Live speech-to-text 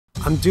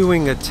I'm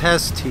doing a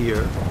test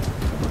here.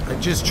 I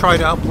just tried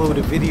to upload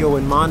a video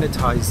and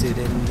monetize it,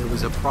 and there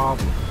was a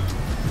problem.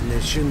 And there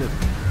shouldn't have.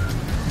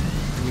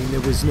 I mean,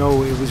 it was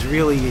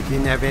really, it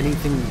didn't have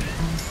anything,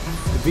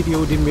 the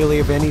video didn't really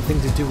have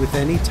anything to do with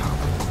any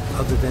topic,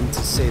 other than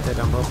to say that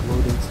I'm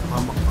uploading,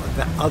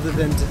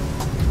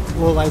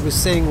 all I was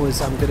saying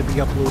was I'm going to be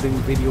uploading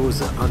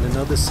videos on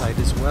another site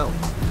as well.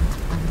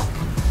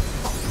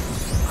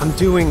 I'm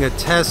doing a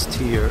test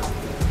here.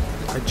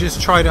 I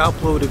just tried to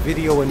upload a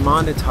video and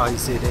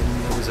monetize it,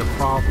 and there was a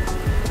problem.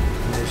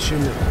 And there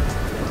shouldn't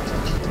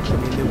have. I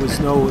mean, it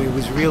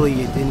was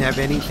really, it didn't have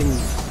anything,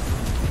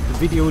 the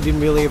video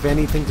didn't really have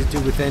anything to do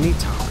with any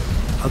topic,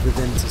 other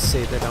than to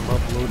say that I'm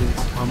uploading,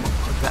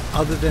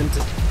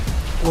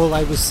 all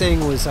I was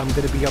saying was I'm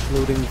going to be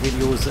uploading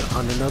videos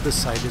on another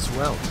site as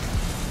well.